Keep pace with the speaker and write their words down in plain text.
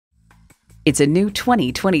It's a new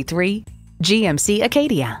 2023 GMC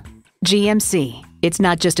Acadia. GMC, it's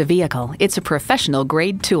not just a vehicle, it's a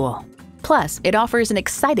professional-grade tool. Plus, it offers an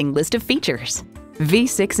exciting list of features.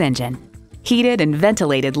 V6 engine, heated and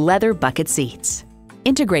ventilated leather bucket seats,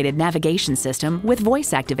 integrated navigation system with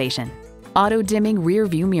voice activation, auto-dimming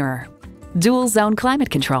rear-view mirror, dual-zone climate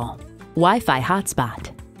control, Wi-Fi hotspot,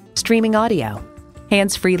 streaming audio,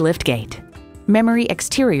 hands-free liftgate, memory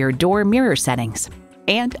exterior door mirror settings,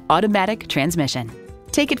 and automatic transmission.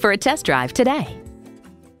 Take it for a test drive today.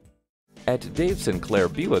 At Dave Sinclair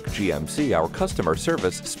Buick GMC, our customer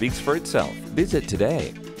service speaks for itself. Visit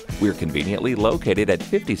today. We're conveniently located at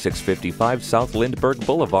 5655 South Lindbergh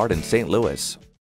Boulevard in St. Louis.